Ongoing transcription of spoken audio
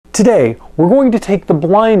Today, we're going to take the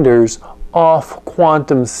blinders off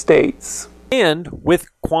quantum states. And with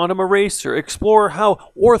quantum erasure, explore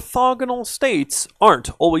how orthogonal states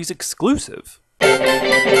aren't always exclusive. To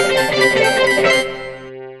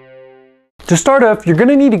start off, you're going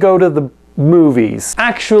to need to go to the movies.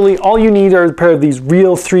 Actually, all you need are a pair of these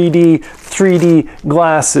real 3D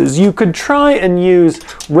glasses. You could try and use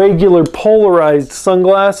regular polarized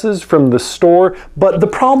sunglasses from the store, but the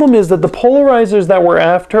problem is that the polarizers that we're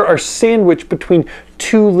after are sandwiched between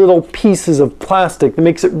two little pieces of plastic that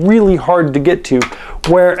makes it really hard to get to,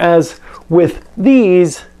 whereas with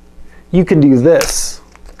these, you can do this.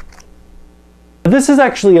 This is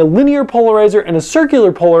actually a linear polarizer and a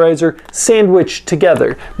circular polarizer sandwiched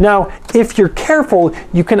together. Now, if you're careful,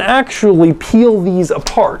 you can actually peel these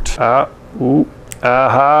apart. Of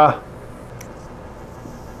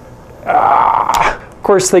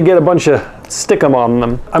course, they get a bunch of stickum on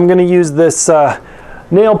them. I'm going to use this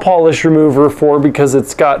nail polish remover because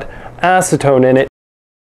it's got acetone in it.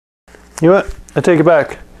 You know what? I take it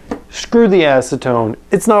back. Screw the acetone.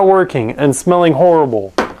 It's not working and smelling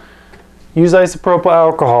horrible. Use isopropyl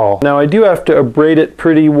alcohol. Now I do have to abrade it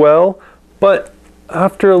pretty well, but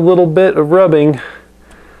after a little bit of rubbing,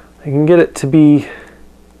 I can get it to be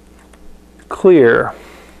clear.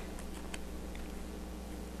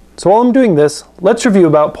 So while I'm doing this, let's review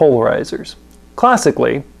about polarizers.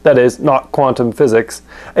 Classically, that is, not quantum physics,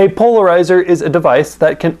 a polarizer is a device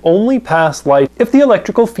that can only pass light if the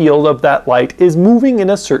electrical field of that light is moving in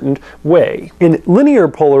a certain way. In linear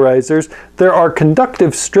polarizers, there are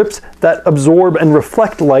conductive strips that absorb and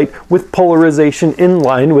reflect light with polarization in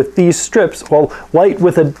line with these strips, while light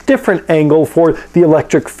with a different angle for the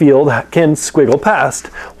electric field can squiggle past.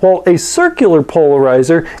 While a circular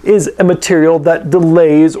polarizer is a material that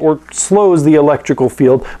delays or slows the electrical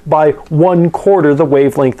field by 1/4 the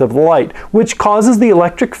wavelength of the light, which causes the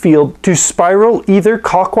electric field to spiral either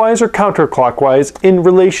clockwise or counterclockwise in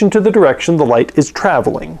relation to the direction the light is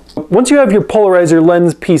traveling. Once you have your polarizer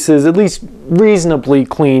lens pieces at least reasonably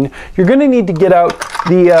clean, you're going to need to get out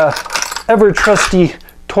the ever-trusty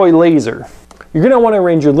toy laser. You're going to want to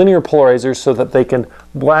arrange your linear polarizers so that they can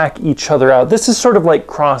black each other out. This is sort of like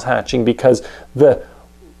cross-hatching because the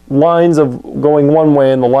lines of going one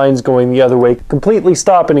way and the lines going the other way completely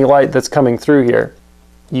stop any light that's coming through here.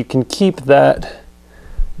 You can keep that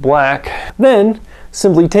black. Then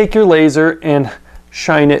simply take your laser and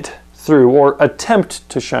shine it through, or attempt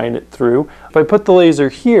to shine it through. If I put the laser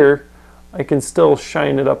here, I can still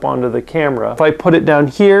shine it up onto the camera. If I put it down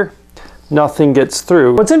here, nothing gets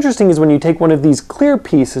through. What's interesting is when you take one of these clear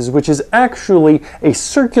pieces, which is actually a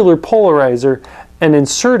circular polarizer, and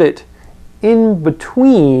insert it in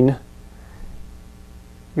between,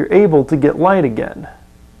 you're able to get light again.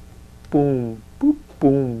 Boom, boop,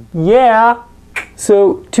 boom. Yeah!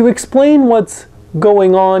 So to explain what's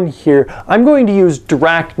going on here, I'm going to use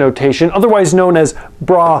Dirac notation, otherwise known as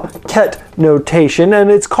bracket notation,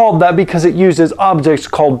 and it's called that because it uses objects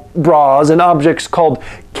called bras and objects called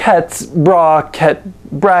kets, bracket,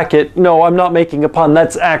 bracket. No, I'm not making a pun,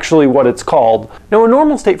 that's actually what it's called. Now, a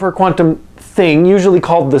normal state for a quantum thing, usually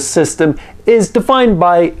called the system, is defined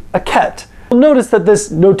by a ket. You'll notice that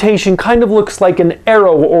this notation kind of looks like an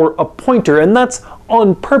arrow or a pointer, and that's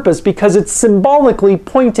on purpose because it's symbolically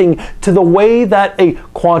pointing to the way that a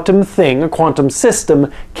quantum thing, a quantum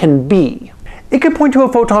system, can be. It could point to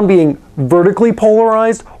a photon being vertically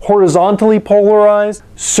polarized, horizontally polarized,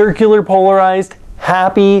 circular polarized,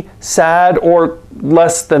 happy, sad, or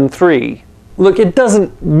less than 3. Look, it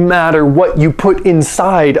doesn't matter what you put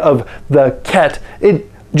inside of the ket. It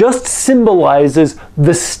just symbolizes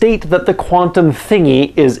the state that the quantum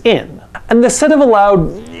thingy is in. And the set of allowed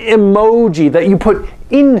emoji that you put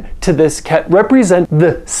into this ket represent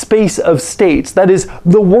the space of states, that is,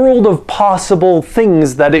 the world of possible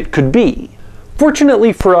things that it could be.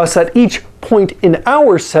 Fortunately for us, at each point in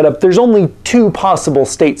our setup, there's only 2 possible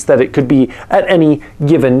states that it could be at any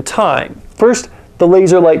given time. First, the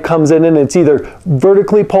laser light comes in and it's either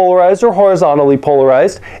vertically polarized or horizontally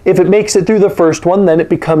polarized. If it makes it through the first one, then it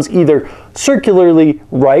becomes either circularly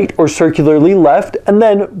right or circularly left, and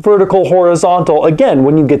then vertical horizontal again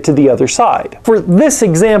when you get to the other side. For this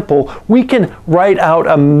example, we can write out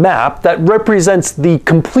a map that represents the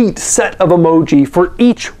complete set of emoji for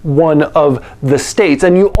each one of the states,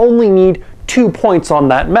 and you only need 2 points on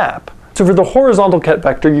that map. So for the horizontal ket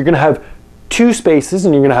vector, you're going to have 2 spaces,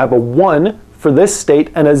 and you're going to have a 1 for this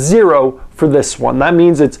state and a 0 for this one. That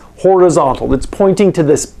means it's horizontal. It's pointing to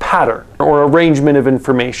this pattern or arrangement of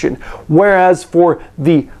information. Whereas for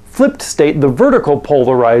the flipped state, the vertical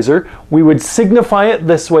polarizer, we would signify it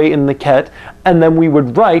this way in the ket, and then we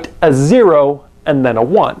would write a 0 and then a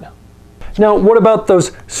 1. Now, what about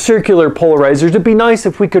those circular polarizers? It'd be nice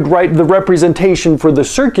if we could write the representation for the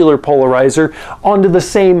circular polarizer onto the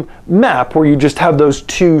same map where you just have those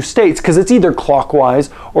two states, because it's either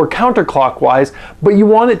clockwise or counterclockwise, but you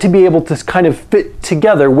want it to be able to kind of fit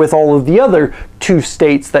together with all of the other two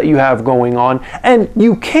states that you have going on. And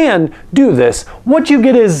you can do this. What you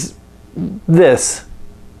get is this.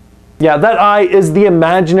 Yeah, that I is the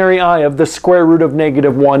imaginary I of the square root of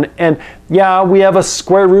 -1, and yeah, we have a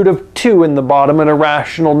square root of 2 in the bottom, an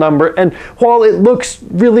irrational number, and while it looks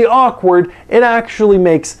really awkward, it actually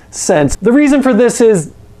makes sense. The reason for this is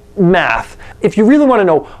math. If you really want to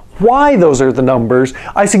know why those are the numbers,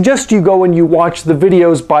 I suggest you go and you watch the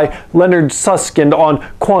videos by Leonard Susskind on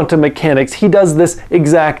quantum mechanics. He does this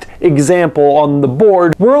exact example on the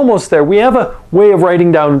board. We're almost there. We have a way of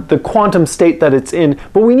writing down the quantum state that it's in,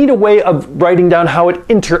 but we need a way of writing down how it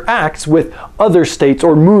interacts with other states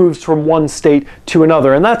or moves from one state to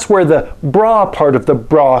another. And that's where the bra part of the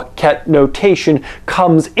bracket notation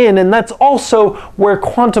comes in, and that's also where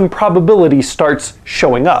quantum probability starts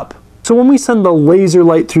showing up. So when we send the laser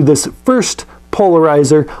light through this first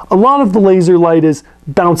polarizer, a lot of the laser light is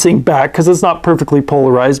bouncing back because it's not perfectly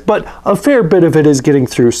polarized, but a fair bit of it is getting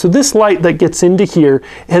through. So this light that gets into here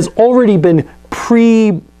has already been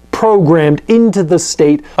pre-programmed into the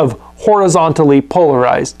state of horizontally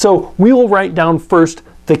polarized. So we will write down first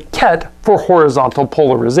the ket for horizontal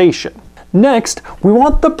polarization. Next, we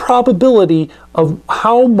want the probability of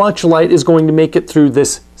how much light is going to make it through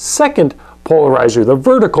this second polarizer, the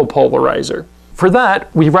vertical polarizer. For that,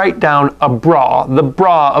 we write down a bra, the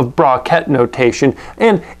bra of bracket notation,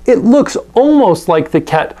 and it looks almost like the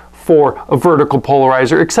ket for a vertical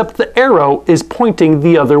polarizer, except the arrow is pointing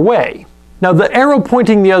the other way. Now, the arrow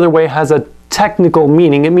pointing the other way has a technical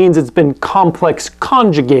meaning. It means it's been complex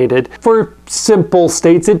conjugated. For simple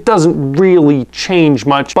states, it doesn't really change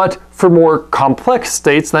much, but for more complex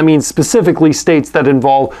states, that means specifically states that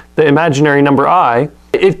involve the imaginary number I,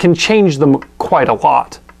 it can change them quite a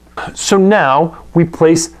lot. So now we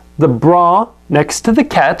place the bra next to the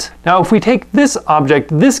ket. Now if we take this object,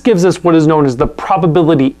 this gives us what is known as the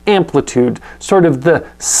probability amplitude, sort of the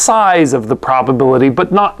size of the probability,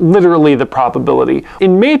 but not literally the probability.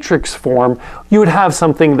 In matrix form, you would have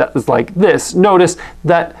something that is like this. Notice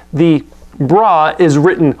that the bra is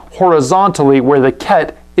written horizontally where the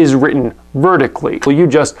ket is written vertically. So you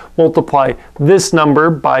just multiply this number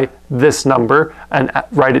by this number and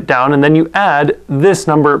write it down, and then you add this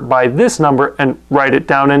number by this number and write it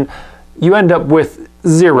down, and you end up with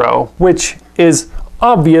 0, which is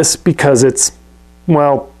obvious because it's,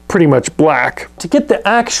 well, pretty much black. To get the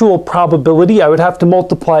actual probability, I would have to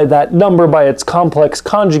multiply that number by its complex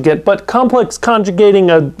conjugate, but complex conjugating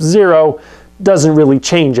a 0 doesn't really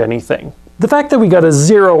change anything. The fact that we got a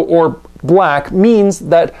 0 or black means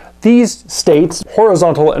that these states,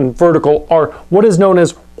 horizontal and vertical, are what is known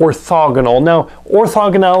as orthogonal. Now,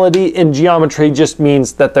 orthogonality in geometry just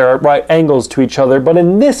means that there are right angles to each other, but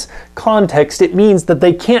in this context, it means that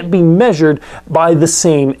they can't be measured by the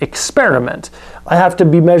same experiment. I have to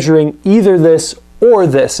be measuring either this or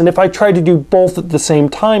this, and if I try to do both at the same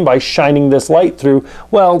time by shining this light through,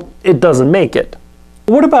 well, it doesn't make it.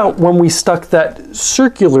 What about when we stuck that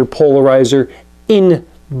circular polarizer in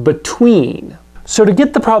between? So to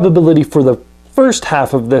get the probability for the first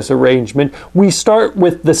half of this arrangement, we start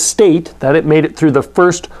with the state that it made it through the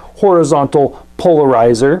first horizontal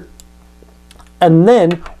polarizer, and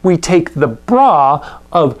then we take the bra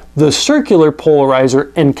of the circular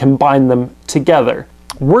polarizer and combine them together.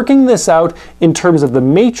 Working this out in terms of the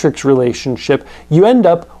matrix relationship, you end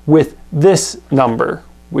up with this number,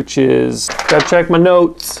 which is, gotta check my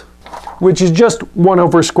notes, which is just 1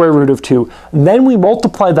 over square root of 2. Then we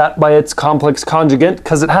multiply that by its complex conjugate.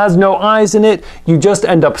 Because it has no i's in it, you just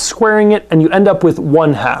end up squaring it, and you end up with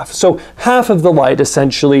 1/2. So half of the light,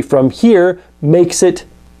 essentially, from here makes it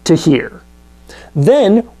to here.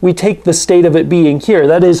 Then we take the state of it being here,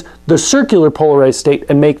 that is the circular polarized state,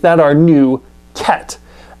 and make that our new ket.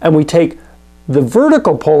 And we take the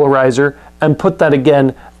vertical polarizer and put that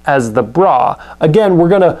again as the bra. Again, we're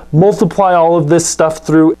going to multiply all of this stuff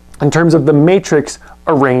through in terms of the matrix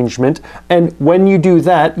arrangement, and when you do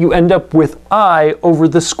that, you end up with I over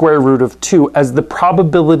the square root of 2 as the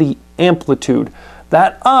probability amplitude.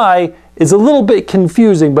 That I is a little bit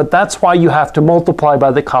confusing, but that's why you have to multiply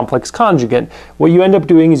by the complex conjugate. What you end up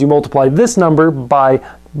doing is you multiply this number by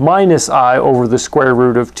minus I over the square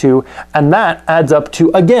root of 2, and that adds up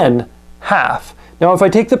to, again, half. Now if I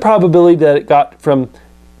take the probability that it got from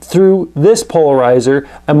through this polarizer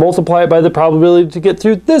and multiply it by the probability to get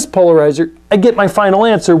through this polarizer, I get my final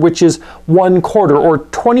answer, which is 1/4, or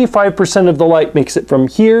 25% of the light makes it from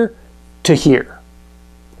here to here.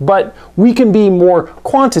 But we can be more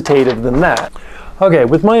quantitative than that. Okay,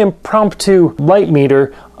 with my impromptu light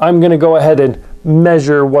meter, I'm going to go ahead and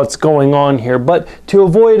measure what's going on here. But to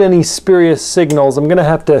avoid any spurious signals, I'm going to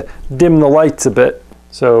have to dim the lights a bit.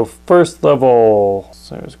 So first level,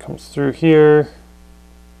 so it comes through here.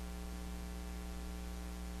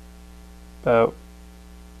 About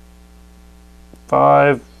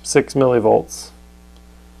 5, 6 millivolts.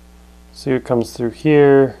 So it comes through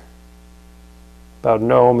here, about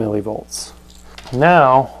no millivolts.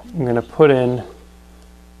 Now I'm going to put in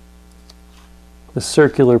the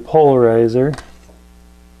circular polarizer.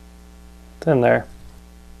 It's in there.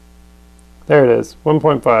 There it is,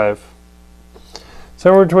 1.5.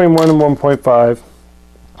 Somewhere between 1 and 1.5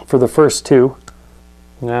 for the first two.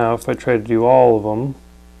 Now if I try to do all of them,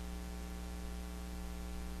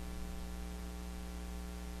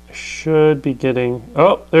 I should be getting,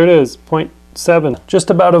 oh, there it is, 0.7. Just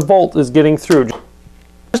about a volt is getting through.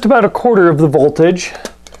 Just about 1/4 of the voltage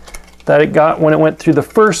that it got when it went through the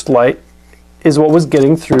first light is what was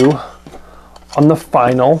getting through on the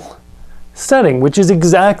final setting, which is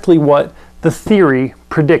exactly what the theory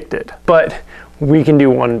predicted. But we can do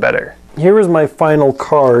one better. Here is my final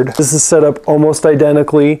card. This is set up almost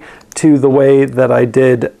identically to the way that I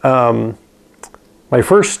did my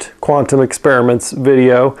first quantum experiments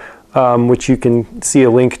video, which you can see a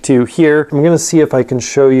link to here. I'm going to see if I can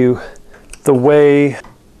show you the way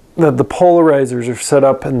that the polarizers are set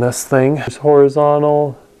up in this thing. There's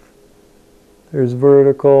horizontal, there's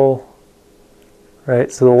vertical,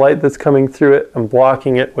 right? So the light that's coming through it, I'm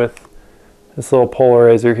blocking it with this little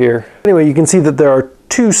polarizer here. Anyway, you can see that there are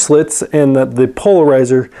two slits and that the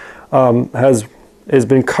polarizer has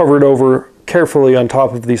been covered over carefully on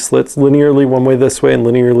top of these slits, linearly one way this way and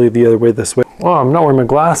linearly the other way this way. Oh, I'm not wearing my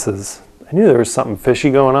glasses. I knew there was something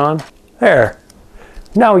fishy going on. There.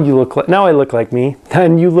 Now you look like, now I look like me,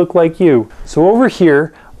 and you look like you. So over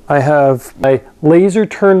here, I have my laser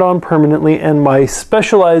turned on permanently and my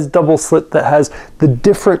specialized double slit that has the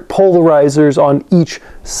different polarizers on each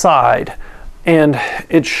side. And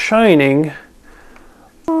it's shining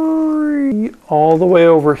all the way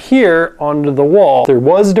over here onto the wall. If there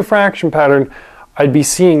was a diffraction pattern, I'd be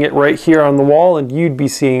seeing it right here on the wall and you'd be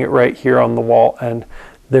seeing it right here on the wall, and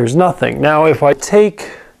there's nothing. Now if I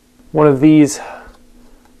take one of these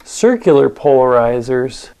circular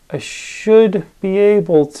polarizers, I should be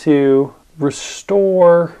able to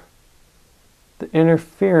restore the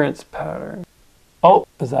interference pattern. Oh,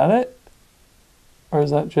 is that it? Or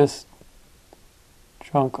is that just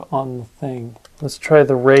junk on the thing? Let's try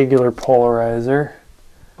the regular polarizer.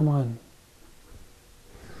 Come on.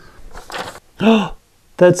 Oh,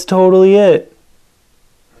 that's totally it.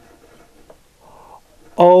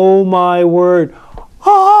 Oh my word.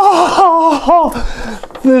 Oh,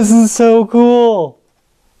 this is so cool.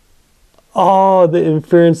 Oh, the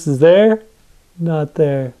interference is there? Not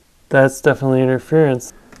there. That's definitely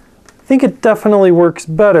interference. I think it definitely works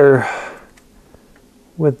better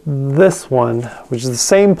with this one, which is the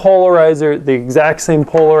same polarizer, the exact same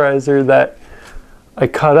polarizer that I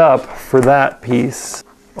cut up for that piece.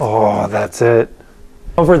 Oh, that's it.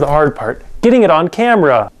 Over the hard part, getting it on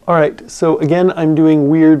camera. All right, so again, I'm doing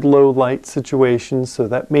weird low light situations so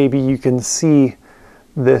that maybe you can see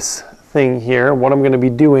this thing here. What I'm going to be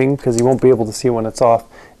doing, because you won't be able to see when it's off,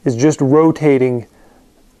 is just rotating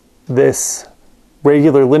this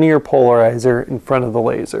regular linear polarizer in front of the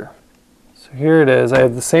laser. So here it is. I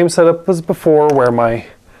have the same setup as before where my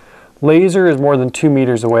laser is more than 2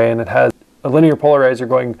 meters away and it has a linear polarizer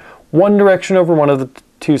going one direction over one of the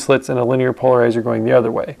two slits and a linear polarizer going the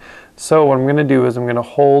other way. So what I'm going to do is I'm going to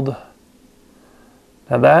hold,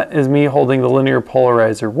 now that is me holding the linear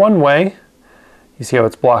polarizer one way. You see how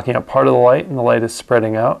it's blocking out part of the light and the light is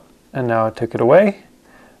spreading out, and now I took it away.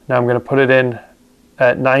 Now I'm going to put it in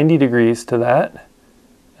at 90 degrees to that,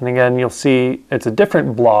 and again you'll see it's a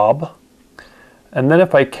different blob. And then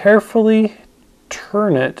if I carefully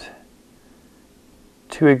turn it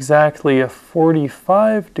to exactly a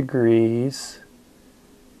 45 degrees,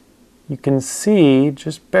 you can see,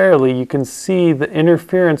 just barely, you can see the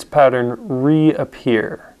interference pattern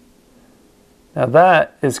reappear. Now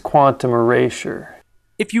that is quantum erasure.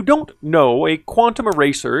 If you don't know, a quantum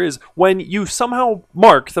eraser is when you somehow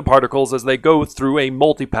mark the particles as they go through a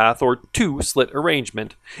multipath or two-slit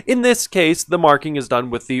arrangement. In this case, the marking is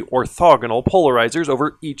done with the orthogonal polarizers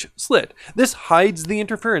over each slit. This hides the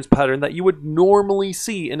interference pattern that you would normally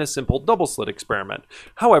see in a simple double-slit experiment.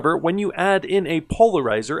 However, when you add in a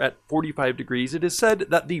polarizer at 45 degrees, it is said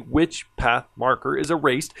that the witch path marker is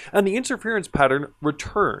erased and the interference pattern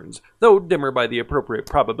returns, though dimmer by the appropriate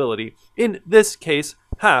probability. In this case,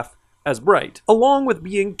 half as bright. Along with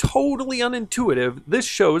being totally unintuitive, this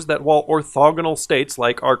shows that while orthogonal states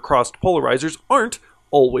like our crossed polarizers aren't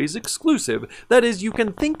always exclusive. That is, you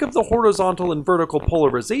can think of the horizontal and vertical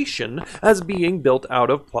polarization as being built out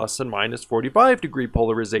of plus and minus 45 degree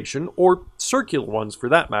polarization, or circular ones for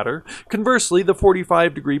that matter. Conversely, the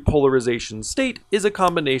 45 degree polarization state is a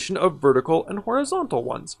combination of vertical and horizontal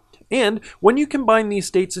ones. And when you combine these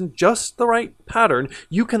states in just the right pattern,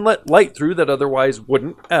 you can let light through that otherwise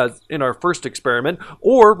wouldn't, as in our first experiment,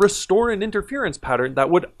 or restore an interference pattern that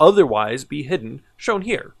would otherwise be hidden, shown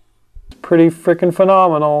here. Pretty freaking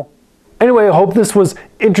phenomenal. Anyway, I hope this was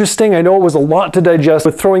interesting. I know it was a lot to digest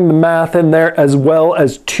with throwing the math in there as well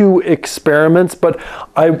as 2 experiments, but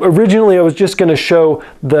originally I was just going to show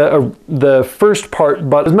the first part,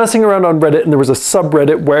 but I was messing around on Reddit and there was a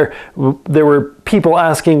subreddit where there were people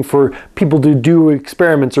asking for people to do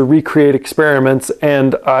experiments or recreate experiments,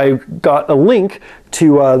 and I got a link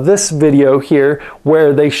to this video here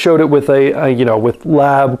where they showed it with with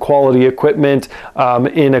lab quality equipment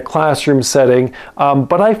in a classroom setting,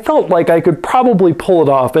 but I felt like I could probably pull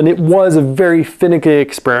it off, and it was a very finicky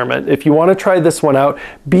experiment. If you want to try this one out,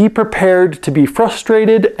 be prepared to be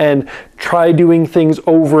frustrated and try doing things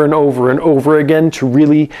over and over and over again to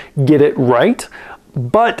really get it right.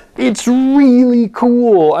 But it's really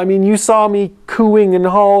cool. I mean, you saw me cooing and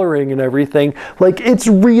hollering and everything. Like, it's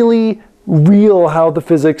really real how the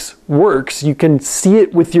physics works. You can see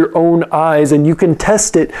it with your own eyes, and you can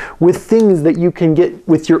test it with things that you can get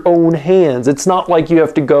with your own hands. It's not like you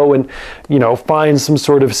have to go and, find some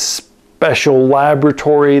sort of special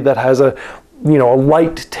laboratory that has a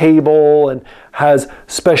light table and has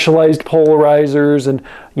specialized polarizers and,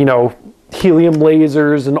 helium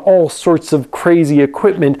lasers and all sorts of crazy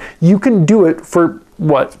equipment. You can do it for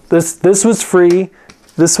what? This was free.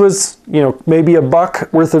 This was, maybe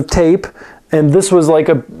 $1 worth of tape, and this was like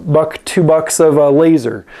 $1, $2 of a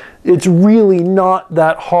laser. It's really not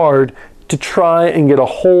that hard to try and get a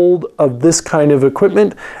hold of this kind of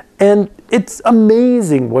equipment, and it's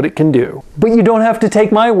amazing what it can do. But you don't have to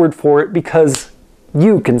take my word for it, because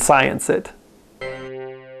you can science it.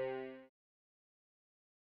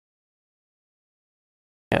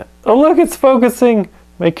 Yeah. Oh look, it's focusing.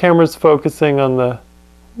 My camera's focusing on the...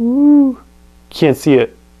 Woo. Can't see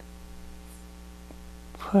it.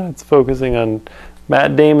 It's focusing on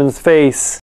Matt Damon's face.